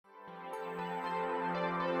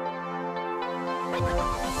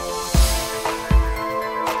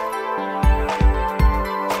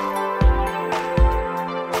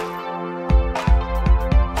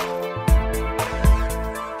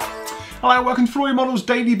Hello, welcome to Flory Models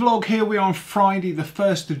Daily Vlog. Here we are on Friday the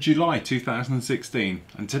 1st of July 2016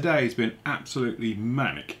 and today has been absolutely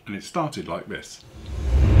manic and it started like this.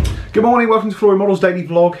 Good morning, welcome to Flory Models Daily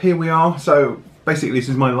Vlog. Here we are. So basically this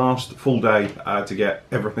is my last full day to get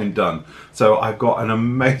everything done. So I've got an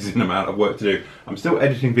amazing amount of work to do. I'm still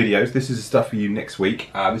editing videos. This is the stuff for you next week.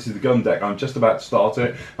 This is the gun deck. I'm just about to start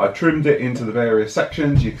it. I've trimmed it into the various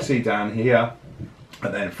sections you can see down here,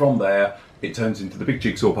 and then from there it turns into the big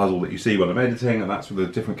jigsaw puzzle that you see when I'm editing, and that's with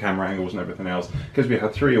the different camera angles and everything else, because we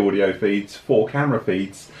have 3 audio feeds, 4 camera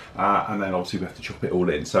feeds, and then obviously we have to chop it all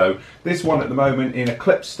in. So this one at the moment in a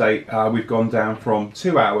clip state, we've gone down from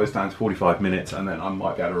 2 hours down to 45 minutes, and then I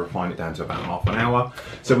might be able to refine it down to about half an hour,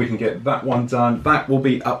 so we can get that one done. That will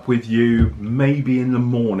be up with you maybe in the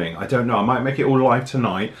morning. I don't know, I might make it all live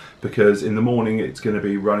tonight, because in the morning it's going to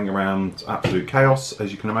be running around absolute chaos,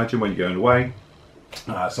 as you can imagine when you're going away.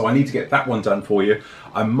 So I need to get that one done for you.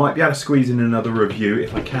 I might be able to squeeze in another review.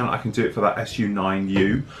 If I can, I can do it for that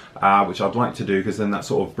SU9U, which I'd like to do, because then that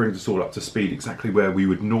sort of brings us all up to speed exactly where we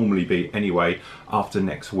would normally be anyway after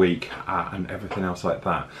next week, and everything else like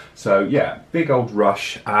that. So yeah, big old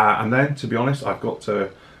rush, and then to be honest I've got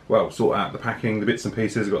to, well, sort out the packing, the bits and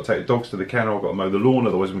pieces. I've got to take the dogs to the kennel, I've got to mow the lawn,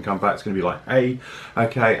 otherwise when we come back it's going to be like hay,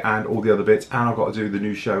 okay, and all the other bits, and I've got to do the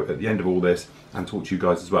new show at the end of all this and talk to you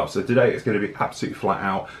guys as well. So today it's going to be absolutely flat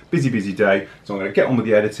out, busy day, so I'm going to get on with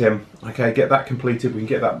the editing, okay, get that completed, we can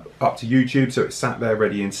get that up to YouTube so it's sat there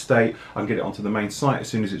ready in state. I can get it onto the main site as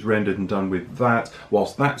soon as it's rendered and done with that.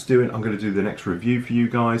 Whilst that's doing, I'm going to do the next review for you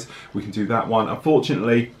guys. We can do that one.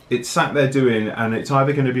 Unfortunately, it's sat there doing, and it's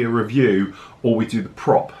either going to be a review or we do the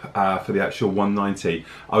prop for the actual 190.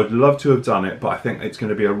 I would love to have done it, but I think it's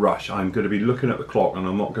going to be a rush. I'm going to be looking at the clock and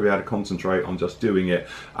I'm not going to be able to concentrate on just doing it.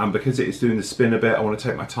 And because it's doing the spin a bit, I want to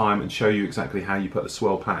take my time and show you exactly how you put the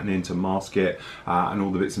swirl pattern in to mask it, and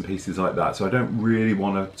all the bits and pieces like that. So I don't really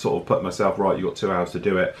want to sort of put myself, right, you've got 2 hours to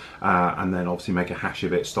do it, and then obviously make a hash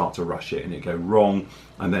of it, start to rush it and it go wrong,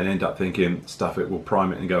 and then end up thinking, stuff it, we'll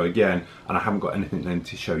prime it and go again, and I haven't got anything then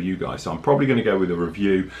to show you guys. So I'm probably going to go with a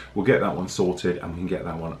review. We'll get that one sorted and we can get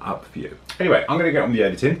that one up for you. Anyway, I'm going to get on the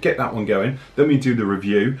editing, get that one going, then we do the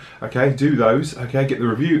review, okay, do those, okay, get the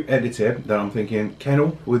review edited, then I'm thinking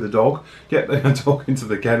kennel with the dog, get the dog into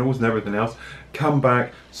the kennels and everything else, come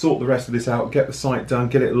back, sort the rest of this out, get the site done,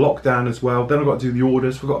 get it locked down as well. Then I've got to do the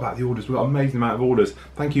orders. Forgot about the orders. We've got an amazing amount of orders.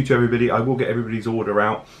 Thank you to everybody. I will get everybody's order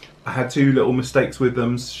out. I had 2 little mistakes with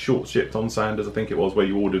them, short shipped on Sanders, I think it was, where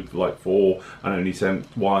you ordered like 4 and only sent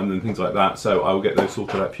 1 and things like that. So I will get those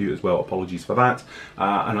sorted out for you as well. Apologies for that.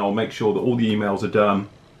 And I'll make sure that all the emails are done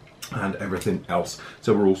and everything else,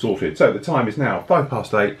 so we're all sorted. So the time is now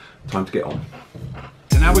 8:05, time to get on.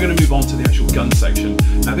 So now we're going to move on to the actual gun section.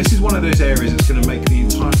 Now this is one of those areas that's going to make the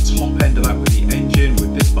entire top end of that with the engine,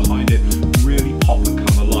 with this behind it, really pop and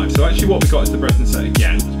come alive. So actually what we've got is the breath set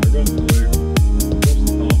again.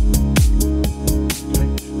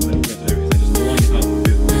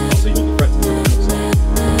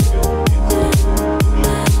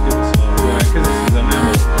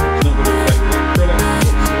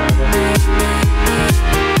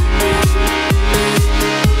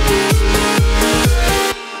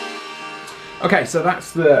 Okay, so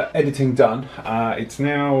that's the editing done. It's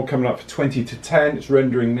now coming up for 20 to 10. It's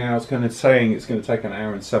rendering now. It's kind of saying it's going to take 1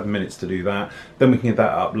 hour and 7 minutes to do that. Then we can get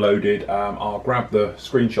that uploaded. I'll grab the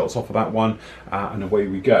screenshots off of that one, and away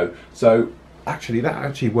we go. So actually, that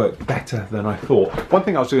actually worked better than I thought. One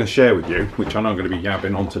thing I was going to share with you, which I know I'm going to be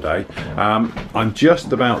yabbing on today, I'm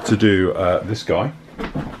just about to do this guy.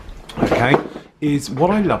 Okay. Is what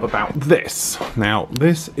I love about this. Now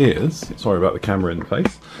this is, sorry about the camera in the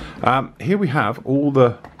face, here we have all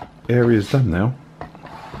the areas done now.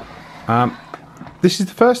 This is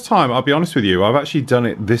the first time, I'll be honest with you, I've actually done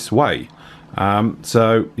it this way.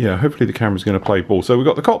 So yeah, hopefully the camera's going to play ball. So we've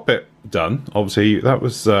got the cockpit done, obviously that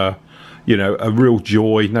was you know, a real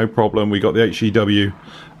joy, no problem. We got the HEW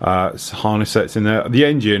harness sets in there. The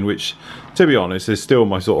engine, which to be honest is still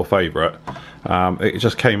my sort of favourite. It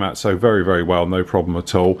just came out so very well, no problem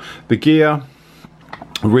at all. The gear,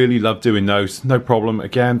 really love doing those, no problem,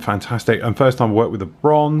 again, fantastic. And first time I worked with the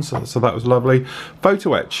bronze, so that was lovely.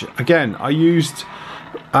 Photo etch, again, I used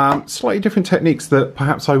slightly different techniques that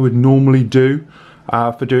perhaps I would normally do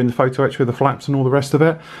for doing the photo etch with the flaps and all the rest of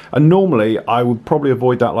it. And normally I would probably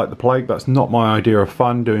avoid that like the plague. That's not my idea of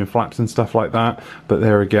fun, doing flaps and stuff like that, but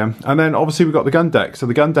there again. And then obviously we've got the gun deck. So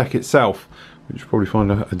the gun deck itself, which you'll probably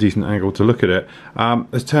find a decent angle to look at it,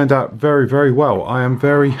 has turned out very well. I am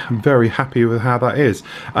very happy with how that is.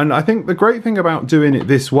 And I think the great thing about doing it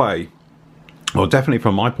this way or definitely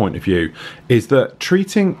from my point of view, is that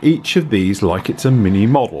treating each of these like it's a mini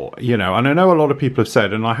model, you know. And I know a lot of people have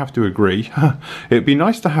said, and I have to agree, it'd be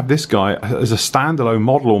nice to have this guy as a standalone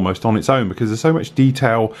model almost on its own, because there's so much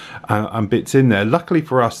detail and bits in there. Luckily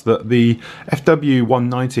for us that the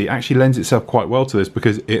FW190 actually lends itself quite well to this,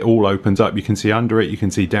 because it all opens up. You can see under it, you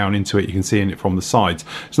can see down into it, you can see in it from the sides.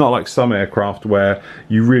 It's not like some aircraft where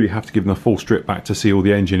you really have to give them a full strip back to see all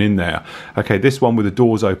the engine in there. Okay, this one with the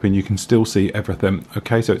doors open, you can still see everything.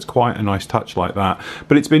 Okay, so it's quite a nice touch like that.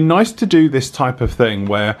 But it's been nice to do this type of thing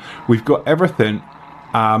where we've got everything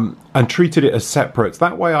and treated it as separate.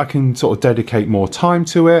 That way I can sort of dedicate more time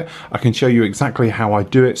to it. I can show you exactly how I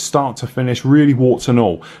do it, start to finish, really warts and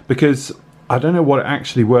all, because I don't know what it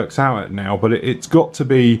actually works out at now, but it's got to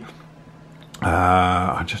be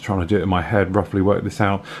I'm just trying to do it in my head, roughly work this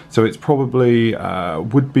out. So it's probably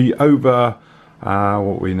would be over what are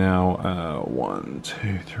we now, 1,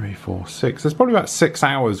 2, 3, 4, 6, there's probably about 6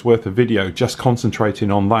 hours worth of video just concentrating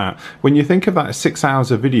on that. When you think of that as 6 hours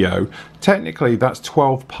of video, technically that's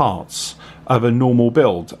 12 parts of a normal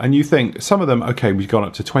build, and you think some of them, okay, we've gone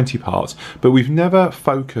up to 20 parts, but we've never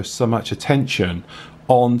focused so much attention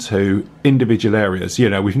onto individual areas. You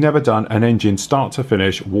know, we've never done an engine start to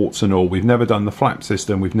finish, warts and all. We've never done the flap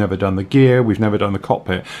system, we've never done the gear, we've never done the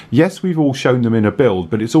cockpit. Yes, we've all shown them in a build,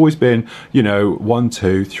 but it's always been, you know, 1,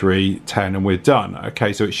 2, 3, 10 and we're done.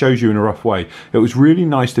 Okay, so it shows you in a rough way. It was really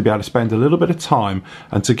nice to be able to spend a little bit of time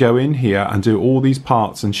and to go in here and do all these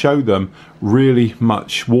parts and show them really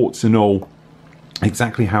much, warts and all,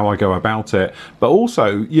 exactly how I go about it. But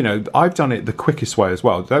also, you know, I've done it the quickest way as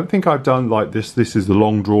well. Don't think I've done like this is the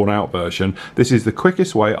long drawn out version. This is the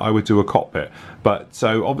quickest way I would do a cockpit. But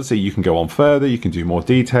so obviously you can go on further, you can do more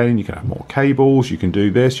detailing, you can have more cables, you can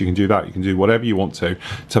do this, you can do that, you can do whatever you want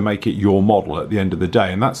to make it your model at the end of the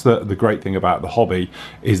day. And that's the great thing about the hobby,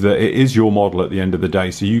 is that it is your model at the end of the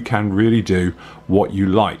day, so you can really do what you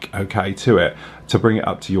like, okay, to it, to bring it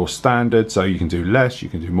up to your standard. So you can do less, you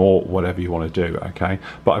can do more, whatever you want to do, okay.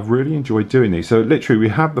 But I've really enjoyed doing these. So literally we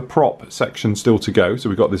have the prop section still to go. So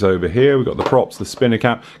we've got this over here, we've got the props, the spinner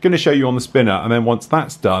cap. Going to show you on the spinner, and then once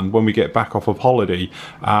that's done, when we get back off of holiday,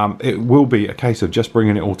 it will be a case of just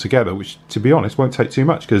bringing it all together, which to be honest won't take too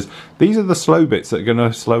much, because these are the slow bits that are going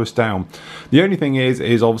to slow us down. The only thing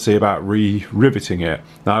is obviously about re-riveting it.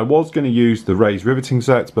 Now I was going to use the raised riveting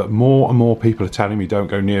sets, but more and more people are telling me don't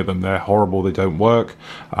go near them. They're horrible, they don't work.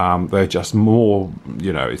 They're just more,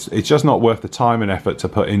 you know, it's just not worth the time and effort to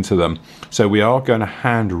put into them. So we are going to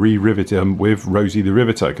hand re-rivet them with Rosie the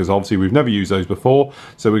Riveter, because obviously we've never used those before.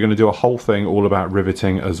 So we're going to do a whole thing all about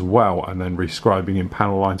riveting as well, and then rescribing in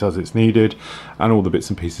panel lines as it's needed, and all the bits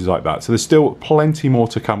and pieces like that. So there's still plenty more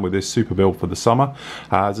to come with this super build for the summer.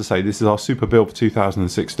 As I say, this is our super build for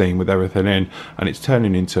 2016 with everything in, and it's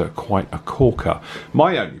turning into quite a corker.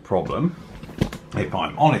 My only problem, if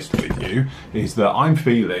I'm honest with you, is that I'm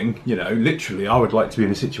feeling, you know, literally I would like to be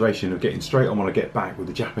in a situation of getting straight on when I get back with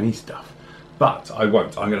the Japanese stuff. But I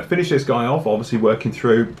won't. I'm going to finish this guy off, obviously working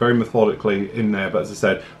through very methodically in there. But as I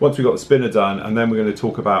said, once we've got the spinner done, and then we're going to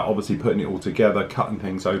talk about obviously putting it all together, cutting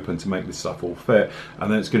things open to make this stuff all fit.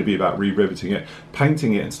 And then it's going to be about re-riveting it.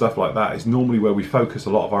 Painting it and stuff like that is normally where we focus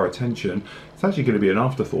a lot of our attention. It's actually going to be an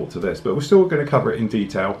afterthought to this, but we're still going to cover it in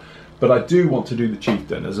detail. But I do want to do the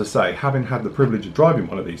Chieftain. As I say, having had the privilege of driving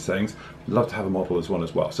one of these things, I'd love to have a model as one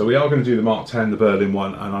as well. So we are going to do the Mark 10, the Berlin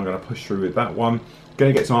one, and I'm going to push through with that one.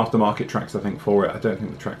 Going to get some aftermarket tracks, I think, for it. I don't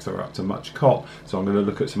think the tracks are up to much cop, so I'm going to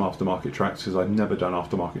look at some aftermarket tracks, because I've never done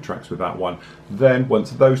aftermarket tracks with that one. Then once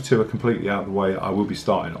those two are completely out of the way, I will be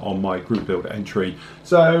starting on my group build entry.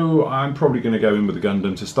 So I'm probably going to go in with the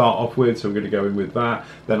Gundam to start off with, so we're going to go in with that.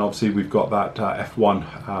 Then obviously we've got that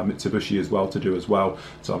F1 Mitsubishi as well to do as well,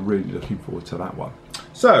 so I'm really looking forward to that one.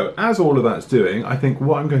 So as all of that's doing, I think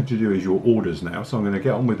what I'm going to do is your orders now. So I'm going to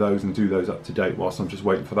get on with those and do those up to date whilst I'm just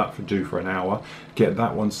waiting for that to do for an hour. Get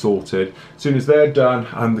that one sorted. As soon as they're done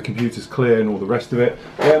and the computer's clear and all the rest of it,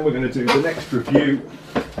 then we're going to do the next review,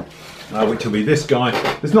 which will be this guy.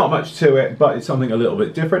 There's not much to it, but it's something a little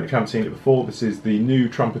bit different. If you haven't seen it before, this is the new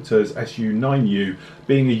Trumpeter's SU9U.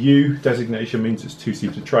 Being a U designation means it's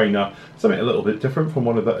two-seater trainer, something a little bit different from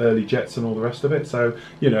one of the early jets and all the rest of it. So,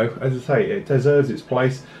 you know, as I say, it deserves its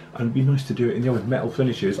place, and it'd be nice to do it in the old metal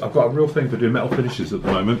finishes. I've got a real thing for doing metal finishes at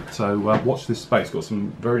the moment, so watch this space. Got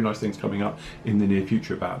some very nice things coming up in the near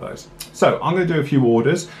future about those. So I'm going to do a few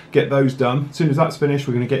orders, get those done. As soon as that's finished,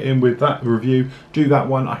 we're going to get in with that review, do that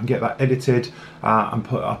one. I can get that edited and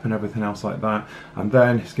put up and everything else like that. And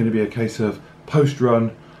then it's going to be a case of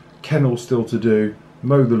post-run, kennel still to do,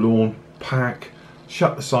 mow the lawn, pack,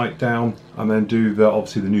 shut the site down, and then do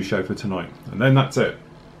obviously the new show for tonight. And then that's it.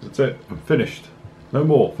 That's it, I'm finished. No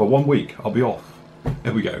more for 1 week, I'll be off.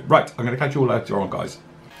 There we go. Right, I'm going to catch you all later on, guys.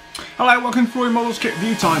 Hello, welcome to Flory Models Kit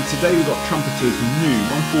Review Time. Today we've got Trumpeter's new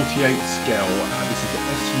 148 scale. This is the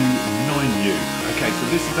SU9U. Okay, so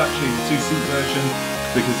this is actually the two-seat version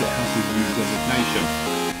because it has the U designation.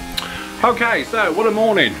 Okay, so what a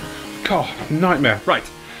morning. God, nightmare. Right,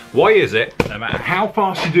 why is it, no matter how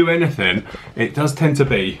fast you do anything, it does tend to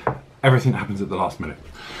be everything happens at the last minute.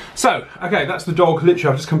 So, okay, that's the dog.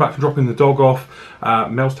 Literally, I've just come back from dropping the dog off.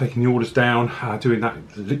 Mel's taking the orders down, doing that.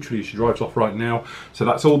 Literally, she drives off right now. So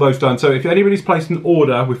that's all those done. So if anybody's placed an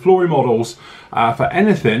order with Flory Models for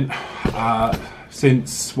anything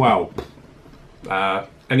since, well,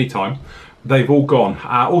 any time, they've all gone.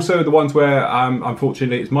 Also the ones where,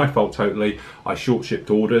 unfortunately, it's my fault totally, I short shipped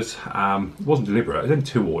orders. It wasn't deliberate, it was only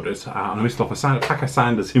 2 orders. And I missed off a pack of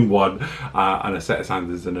sanders in one and a set of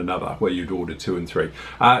sanders in another, where you'd ordered 2 and 3.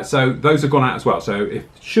 So those have gone out as well. So it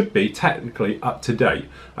should be technically up to date.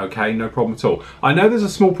 Okay, no problem at all. I know there's a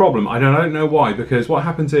small problem, I don't know why, because what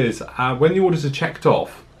happens is, when the orders are checked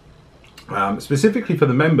off, specifically for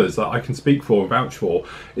the members that I can speak for and vouch for,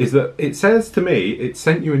 is that it says to me it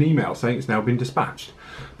sent you an email saying it's now been dispatched,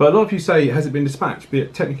 but a lot of you say has it been dispatched,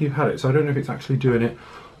 but technically you've had it, so I don't know if it's actually doing it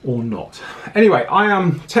or not. Anyway, I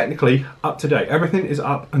am technically up to date. Everything is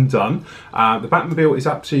up and done. The Batmobile is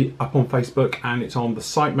actually up on Facebook and it's on the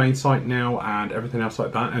site, main site now, and everything else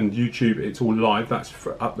like that, and YouTube, it's all live. That's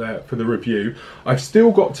up there for the review. I've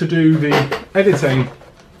still got to do the editing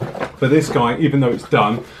for this guy, even though it's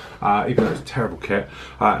done. Even though it's a terrible kit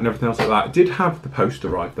and everything else like that. It did have the post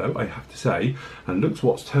arrive though, I have to say, and looks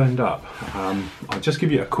what's turned up. I'll just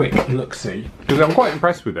give you a quick look-see, because I'm quite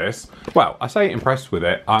impressed with this. Well, I say impressed with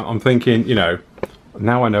it, I'm thinking, you know,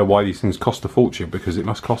 now I know why these things cost a fortune, because it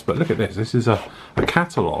must cost, but look at this, this is a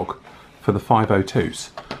catalogue for the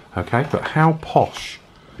 502s, okay, but how posh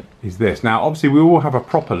is this? Now, obviously we all have a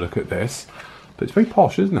proper look at this, but it's very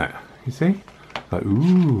posh, isn't it? You see? Like,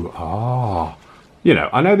 ooh, ah. You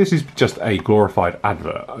know, I know this is just a glorified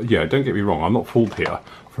advert. Yeah, don't get me wrong, I'm not fooled here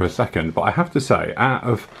for a second, but I have to say, out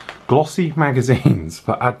of glossy magazines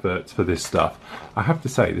for adverts for this stuff, I have to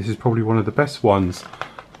say this is probably one of the best ones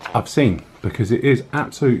I've seen, because it is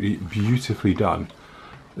absolutely beautifully done.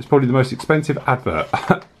 It's probably the most expensive advert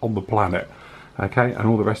on the planet, okay, and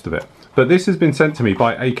all the rest of it. But this has been sent to me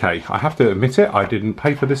by AK. I have to admit it, I didn't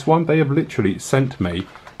pay for this one. They have literally sent me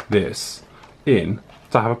this in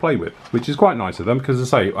to have a play with, which is quite nice of them, because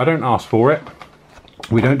as I say, I don't ask for it.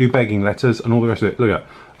 We don't do begging letters and all the rest of it. Look at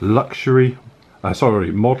luxury,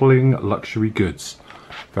 modelling luxury goods.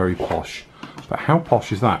 Very posh. But how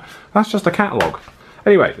posh is that? That's just a catalogue.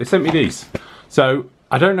 Anyway, they sent me these. So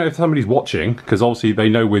I don't know if somebody's watching, because obviously they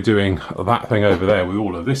know we're doing that thing over there with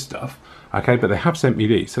all of this stuff. Okay, but they have sent me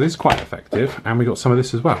these. So this is quite effective, and we got some of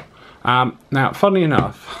this as well. Now, funnily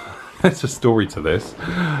enough, there's a story to this.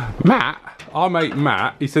 Matt, our mate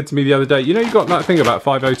Matt, he said to me the other day, you know, you got that thing about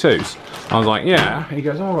 502s? I was like, yeah. He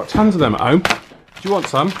goes, oh, I've got tons of them at home. Do you want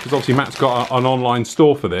some? Because obviously Matt's got an online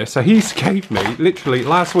store for this. So he gave me, literally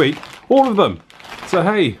last week, all of them. So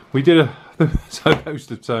hey, we did so those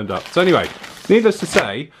have turned up. So anyway, needless to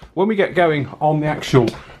say, when we get going on the actual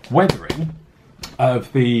weathering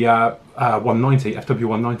of the 190,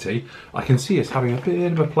 FW190, I can see us having a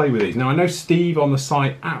bit of a play with these. Now I know Steve on the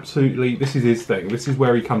site, absolutely, this is his thing. This is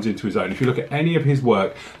where he comes into his own. If you look at any of his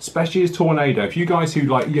work, especially his Tornado, if you guys who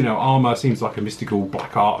like, you know, armour seems like a mystical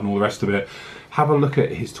black art and all the rest of it, have a look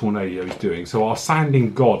at his Tornado he's doing. So our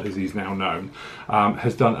sanding god, as he's now known,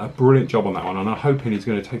 has done a brilliant job on that one, and I'm hoping he's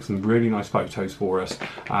going to take some really nice photos for us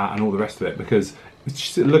and all the rest of it, because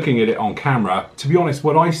just looking at it on camera, to be honest,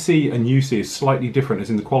 what I see and you see is slightly different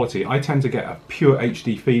as in the quality. I tend to get a pure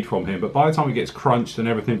HD feed from him, but by the time it gets crunched and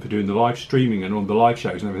everything for doing the live streaming and all the live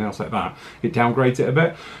shows and everything else like that, it downgrades it a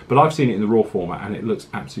bit. But I've seen it in the raw format and it looks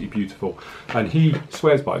absolutely beautiful. And he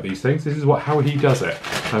swears by these things. This is how he does it.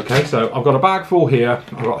 Okay, so I've got a bag full here.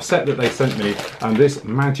 I've got a set that they sent me, and this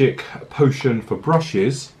magic potion for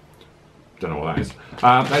brushes. Don't know what that is.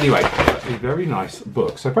 Anyway, a very nice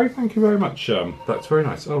book. So thank you very much. That's very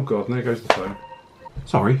nice. Oh God, and there goes the phone.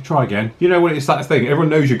 Sorry, try again. You know when it's that thing, everyone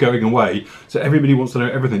knows you're going away, so everybody wants to know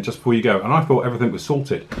everything just before you go, and I thought everything was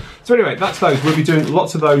sorted. So anyway, that's those. We'll be doing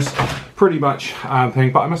lots of those pretty much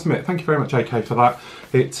thing, but I must admit, thank you very much AK for that.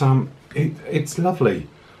 It's lovely,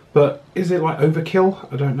 but is it like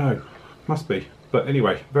overkill? I don't know. Must be. But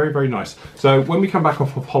anyway, very, very nice. So when we come back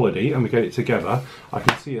off of holiday and we get it together, I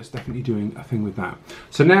can see us definitely doing a thing with that.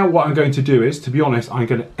 So now what I'm going to do is, to be honest, I'm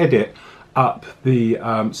going to edit up the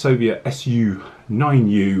Soviet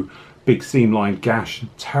SU9U big seam line gash,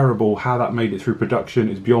 terrible. How that made it through production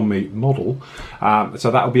is beyond me. Model.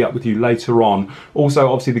 So that'll be up with you later on.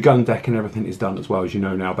 Also, obviously the gun deck and everything is done as well, as you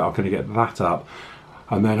know now, but I'm going to get that up.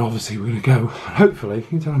 And then obviously we're going to go, hopefully, you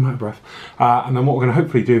can tell I'm out of breath, and then what we're going to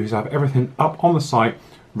hopefully do is have everything up on the site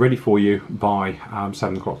ready for you by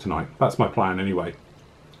 7 o'clock tonight. That's my plan anyway,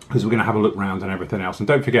 because we're going to have a look round and everything else. And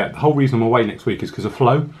don't forget, the whole reason I'm away next week is because of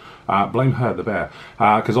Flo. Blame her, the bear,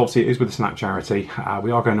 because obviously it is with the Snap charity.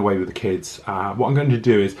 We are going away with the kids. What I'm going to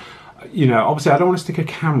do is, you know, obviously I don't want to stick a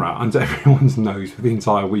camera under everyone's nose for the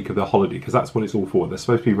entire week of the holiday, because that's what it's all for. They're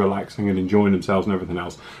supposed to be relaxing and enjoying themselves and everything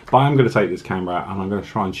else. But I'm going to take this camera out and I'm going to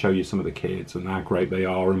try and show you some of the kids and how great they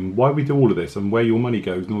are and why we do all of this and where your money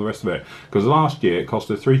goes and all the rest of it. Because last year it cost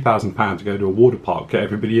us £3,000 to go to a water park, get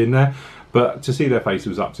everybody in there. But to see their faces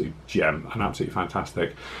was absolute gem and absolutely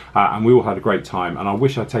fantastic. And we all had a great time. And I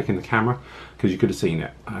wish I'd taken the camera, because you could have seen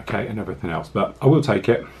it, okay, and everything else. But I will take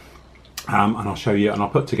it. And I'll show you, and I'll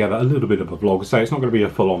put together a little bit of a vlog. So it's not going to be a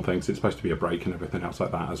full-on thing, so it's supposed to be a break and everything else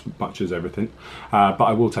like that, as much as everything. But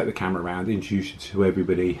I will take the camera around, introduce you to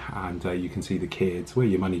everybody, and you can see the kids, where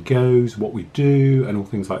your money goes, what we do, and all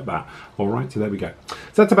things like that. All right, so there we go.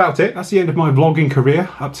 So that's about it. That's the end of my vlogging career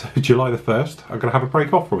up to July the 1st. I'm going to have a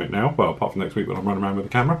break off from it now. Well, apart from next week when I'm running around with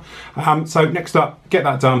the camera. So next up, get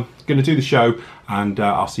that done. Going to do the show, and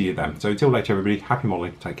I'll see you then. So until later, everybody, happy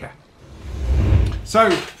modelling. Take care. So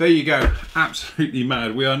there you go, absolutely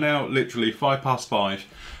mad. We are now literally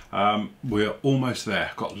 5:05. We're almost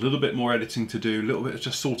there. Got a little bit more editing to do, a little bit of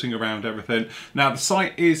just sorting around everything. Now the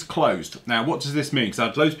site is closed. Now what does this mean? Because I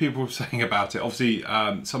had loads of people saying about it. Obviously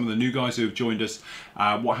some of the new guys who have joined us,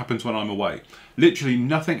 what happens when I'm away? Literally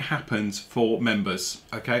nothing happens for members,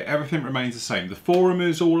 okay? Everything remains the same. The forum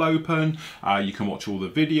is all open. You can watch all the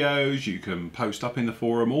videos, you can post up in the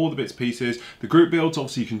forum, all the bits and pieces. The group builds,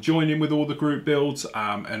 obviously you can join in with all the group builds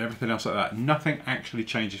and everything else like that. Nothing actually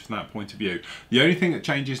changes from that point of view. The only thing that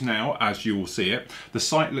changes now, as you will see it, the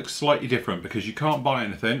site looks slightly different because you can't buy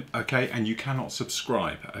anything, okay? And you cannot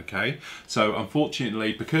subscribe, okay? So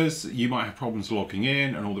unfortunately, because you might have problems logging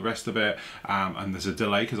in and all the rest of it, and there's a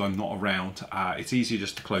delay because I'm not around, it's easier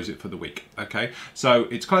just to close it for the week, okay? So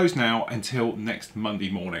it's closed now until next Monday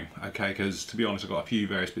morning, okay? Because to be honest, I've got a few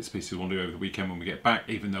various bits and pieces I want to do over the weekend when we get back,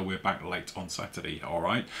 even though we're back late on Saturday, all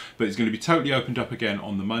right? But it's going to be totally opened up again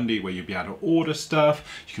on the Monday, where you'll be able to order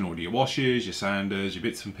stuff. You can order your washes, your sanders, your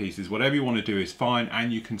bits and pieces, whatever you want to do is fine,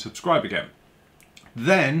 and you can subscribe again.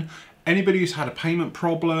 Then anybody who's had a payment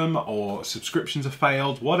problem or subscriptions have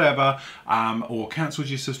failed, whatever, or cancelled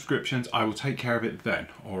your subscriptions, I will take care of it then,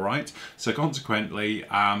 all right? So consequently,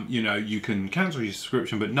 you know, you can cancel your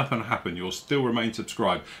subscription, but nothing will happen. You'll still remain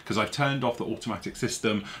subscribed because I've turned off the automatic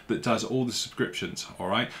system that does all the subscriptions, all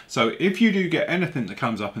right? So if you do get anything that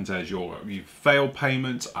comes up and says you've failed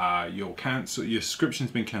payment, your subscription's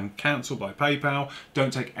been cancelled by PayPal,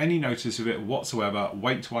 don't take any notice of it whatsoever.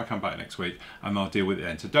 Wait till I come back next week and I'll deal with it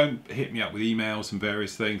then. So don't hit me up with emails and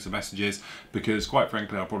various things and messages, because quite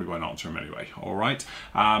frankly I probably won't answer them anyway, all right?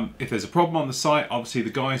 If there's a problem on the site, obviously the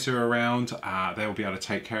guys who are around, they'll be able to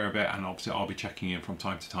take care of it, and obviously I'll be checking in from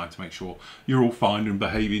time to time to make sure you're all fine and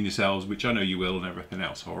behaving yourselves, which I know you will, and everything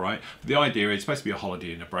else, all right? But the idea is it's supposed to be a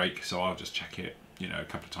holiday and a break, so I'll just check it, you know, a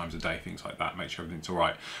couple of times a day, things like that, make sure everything's all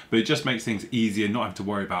right. But it just makes things easier, not have to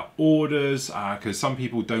worry about orders, because some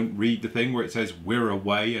people don't read the thing where it says we're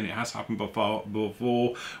away, and it has happened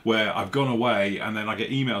before where I've gone away and then I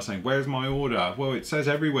get emails saying, where's my order? Well, it says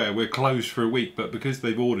everywhere we're closed for a week, but because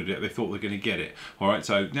they've ordered it, they thought they're going to get it. All right,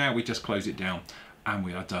 so now we just close it down and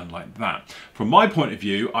we are done like that. From my point of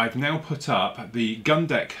view, I've now put up the gun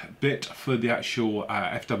deck bit for the actual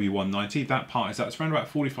FW190. That part is that's around about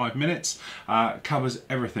 45 minutes. Covers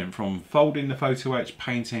everything from folding the photo etch,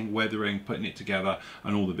 painting, weathering, putting it together,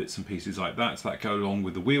 and all the bits and pieces like that. So that go along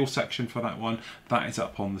with the wheel section for that one. That is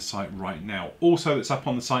up on the site right now. Also, it's up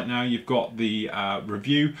on the site now. You've got the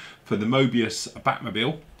review for the Mobius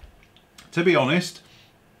Batmobile. To be honest,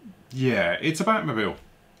 yeah, it's a Batmobile.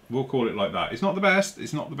 We'll call it like that. It's not the best,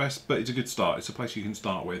 but it's a good start. It's a place you can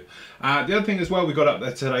start with. The other thing as well we got up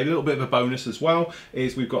there today, a little bit of a bonus as well,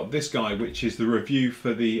 is we've got this guy, which is the review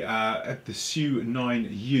for the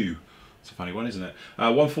SU9U. It's a funny one, isn't it?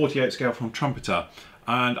 1/48 scale from Trumpeter.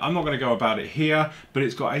 And I'm not going to go about it here, but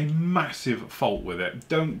it's got a massive fault with it.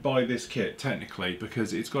 Don't buy this kit technically,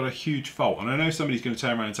 because it's got a huge fault. And I know somebody's going to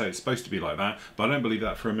turn around and say it's supposed to be like that, but I don't believe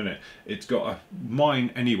that for a minute. It's got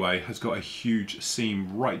mine anyway, has got a huge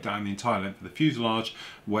seam right down the entire length of the fuselage,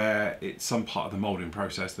 where it's some part of the moulding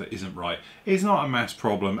process that isn't right. It's not a mass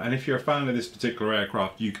problem, and if you're a fan of this particular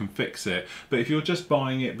aircraft, you can fix it. But if you're just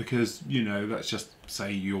buying it because, you know, that's just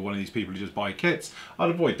say you're one of these people who just buy kits, I'd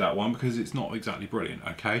avoid that one because it's not exactly brilliant,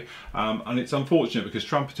 okay? And it's unfortunate because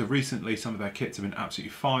Trumpeter recently, some of their kits have been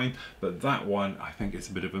absolutely fine, but that one, I think it's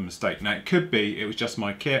a bit of a mistake. Now, it could be it was just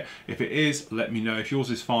my kit. If it is, let me know. If yours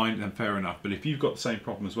is fine, then fair enough. But if you've got the same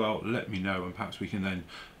problem as well, let me know, and perhaps we can then,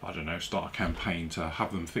 I don't know, start a campaign to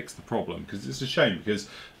have them fix the problem, because it's a shame, because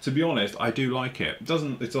to be honest, I do like it.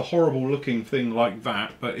 It's a horrible looking thing like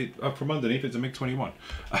that, but from underneath it's a MiG-21,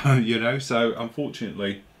 you know, so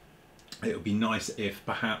unfortunately it would be nice if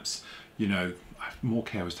perhaps, you know, more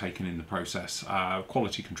care was taken in the process,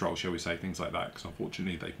 quality control, shall we say, things like that, because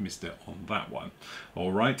unfortunately they've missed it on that one.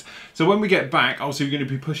 All right, so when we get back, obviously we're going to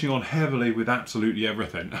be pushing on heavily with absolutely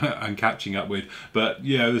everything and catching up with, but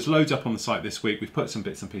you know, there's loads up on the site this week. We've put some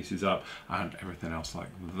bits and pieces up and everything else like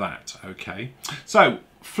that. Okay, so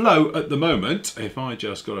Flo at the moment, if I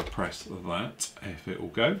just got to press that, if it will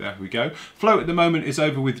go, there we go. Flo at the moment is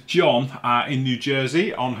over with John in New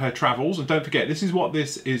Jersey on her travels, and don't forget, this is what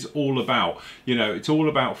this is all about. You know, it's all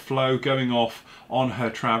about Flo going off on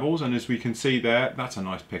her travels, and as we can see there, that's a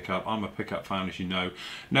nice pickup. I'm a pickup fan, as you know.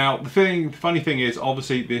 Now, the funny thing is,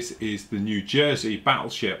 obviously this is the New Jersey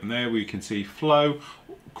battleship, and there we can see Flo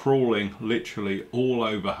crawling literally all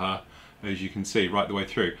over her, as you can see, right the way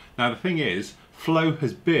through. Now, the thing is, Flo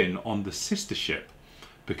has been on the sister ship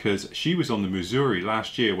because she was on the Missouri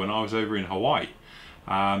last year when I was over in Hawaii.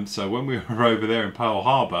 So when we were over there in Pearl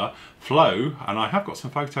Harbor, Flo, and I have got some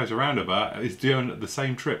photos around of her, is doing the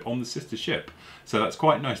same trip on the sister ship. So that's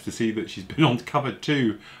quite nice to see that she's been on cover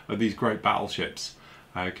 2 of these great battleships.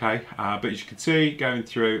 Okay, but as you can see, going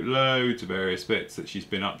through loads of various bits that she's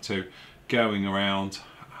been up to, going around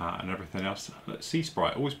and everything else. Sea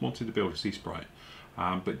Sprite, always wanted to build a Sea Sprite.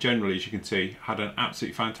 But generally, as you can see, had an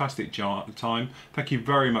absolutely fantastic time. Thank you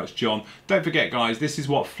very much, John. Don't forget, guys, this is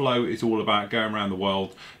what Flo is all about, going around the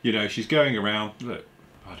world. You know, she's going around, look,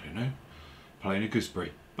 I don't know, playing a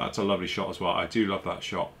gooseberry. That's a lovely shot as well. I do love that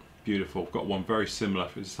shot. Beautiful. Got one very similar,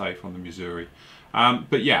 for say, from the Missouri.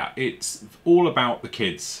 But yeah, it's all about the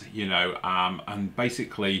kids, you know, and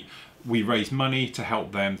basically we raise money to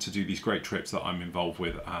help them to do these great trips that I'm involved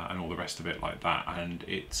with and all the rest of it like that, and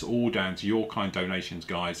it's all down to your kind donations,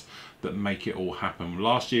 guys, that make it all happen.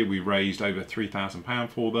 Last year we raised over £3,000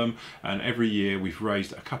 for them, and every year we've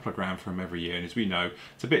raised a couple of grand from every year, and as we know,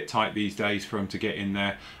 it's a bit tight these days for them to get in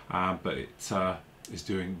there, but it's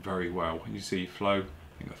doing very well. And you see Flo,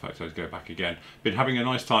 I think the photos go back again. Been having a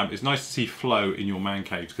nice time. It's nice to see Flo in your man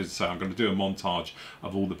caves, because I'm going to do a montage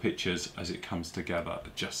of all the pictures as it comes together,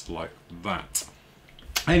 just like that.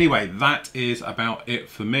 Anyway, that is about it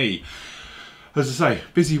for me. As I say,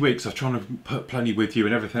 busy weeks. I'm trying to put plenty with you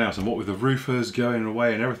and everything else, and what with the roofers going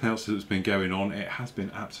away and everything else that's been going on, it has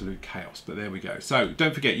been absolute chaos, but there we go. So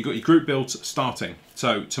don't forget, you've got your group builds starting.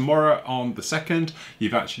 So tomorrow on the 2nd,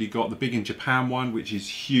 you've actually got the Big in Japan one, which is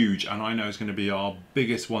huge, and I know it's going to be our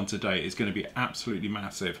biggest one today. It's going to be absolutely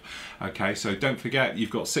massive. Okay, so don't forget, you've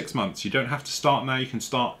got 6 months. You don't have to start now. You can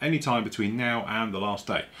start any time between now and the last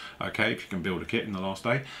day. Okay, if you can build a kit in the last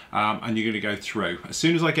day, and you're going to go through. As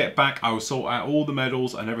soon as I get back, I will sort out all the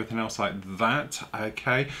medals and everything else like that.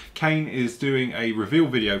 Okay, Kane is doing a reveal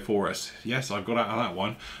video for us. Yes, I've got out of that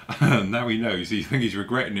one. Now he knows. He thinks he's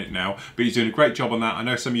regretting it now, but he's doing a great job on that. I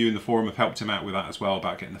know some of you in the forum have helped him out with that as well,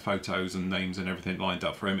 about getting the photos and names and everything lined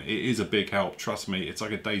up for him. It is a big help, trust me. It's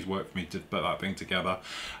like a day's work for me to put that thing together.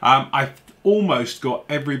 I've almost got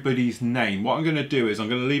everybody's name. What I'm going to do is I'm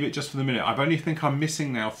going to leave it just for the minute. I only think I'm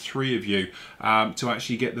missing now 3 of you to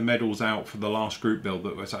actually get the medals out for the last group build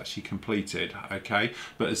that was actually completed. Okay,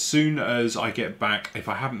 but as soon as I get back, if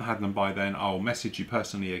I haven't had them by then, I'll message you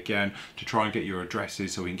personally again to try and get your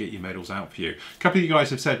addresses so we can get your medals out for you. A couple of you guys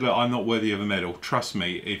have said, look, I'm not worthy of a medal. Trust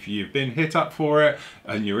me, if you've been hit up for it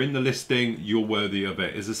and you're in the listing, you're worthy of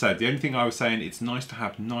it. As I said, the only thing I was saying, it's nice to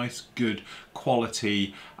have nice, good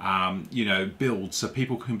quality, you know, builds so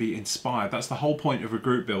people can be inspired. That's the whole point of a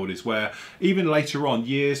group build, is where even later on,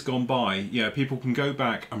 years gone by, you know, people can go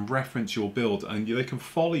back and reference your build, and they can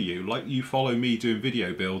follow you like you follow me doing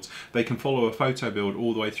video builds. They can follow a photo build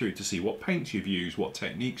all the way through to see what paints you've used, what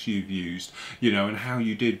techniques you've used, you know, and how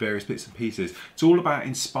you did various bits and pieces. It's all about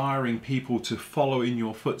inspiring people to follow in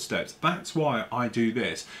your footsteps. That's why I do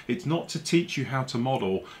this. It's not to teach you how to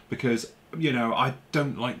model, because you know, I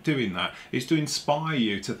don't like doing that. It's to inspire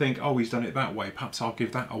you to think, oh, he's done it that way, perhaps I'll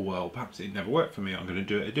give that a whirl, perhaps it never worked for me, I'm going to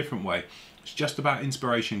do it a different way. It's just about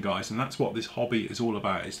inspiration, guys, and that's what this hobby is all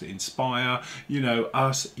about, is to inspire, you know,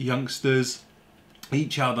 us youngsters,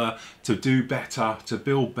 each other, to do better, to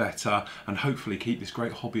build better, and hopefully keep this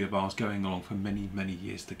great hobby of ours going on for many, many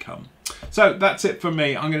years to come. So that's it for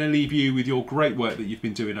me. I'm going to leave you with your great work that you've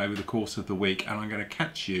been doing over the course of the week, and I'm going to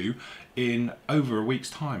catch you in over a week's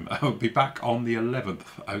time. I'll be back on the 11th,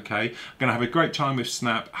 okay? I'm going to have a great time with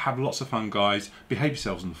Snap. Have lots of fun, guys. Behave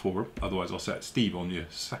yourselves in the forum, otherwise I'll set Steve on you.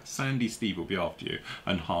 Sandy Steve will be after you,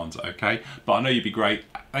 and Hans, okay? But I know you'd be great.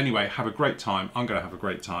 Anyway, have a great time. I'm going to have a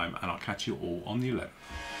great time, and I'll catch you all on the 11th.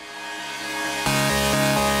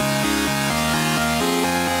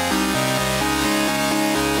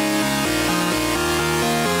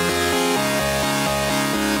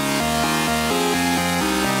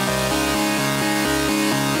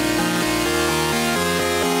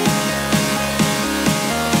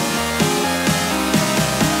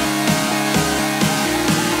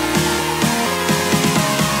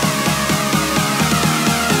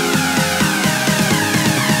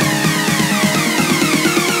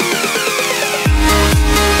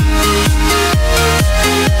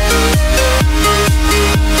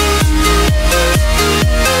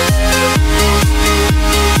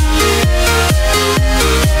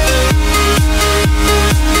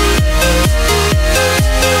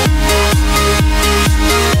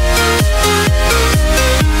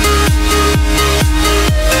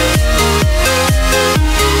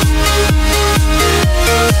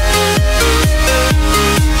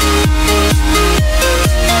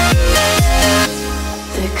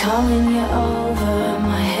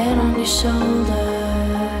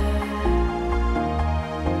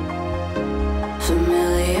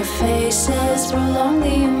 Familiar faces prolong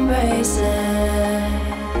the embraces.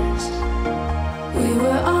 We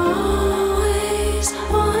were always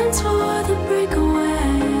one for the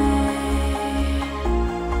breakaway,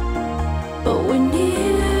 but we're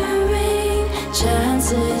nearing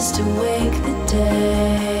chances to wake the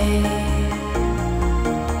day.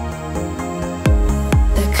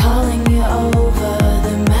 They're calling you over,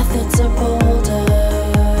 the methods are bolder.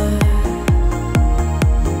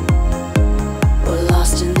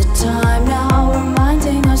 Time now,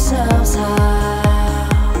 reminding ourselves how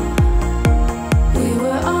we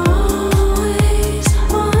were always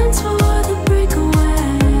one for the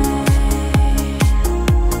breakaway,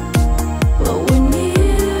 but we're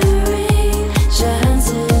nearing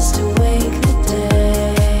chances to wake the day.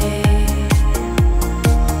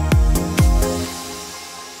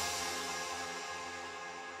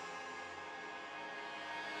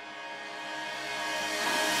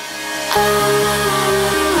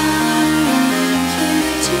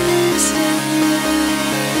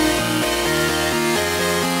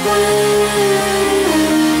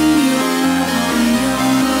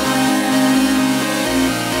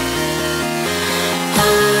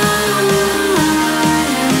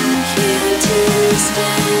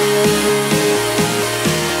 Stay.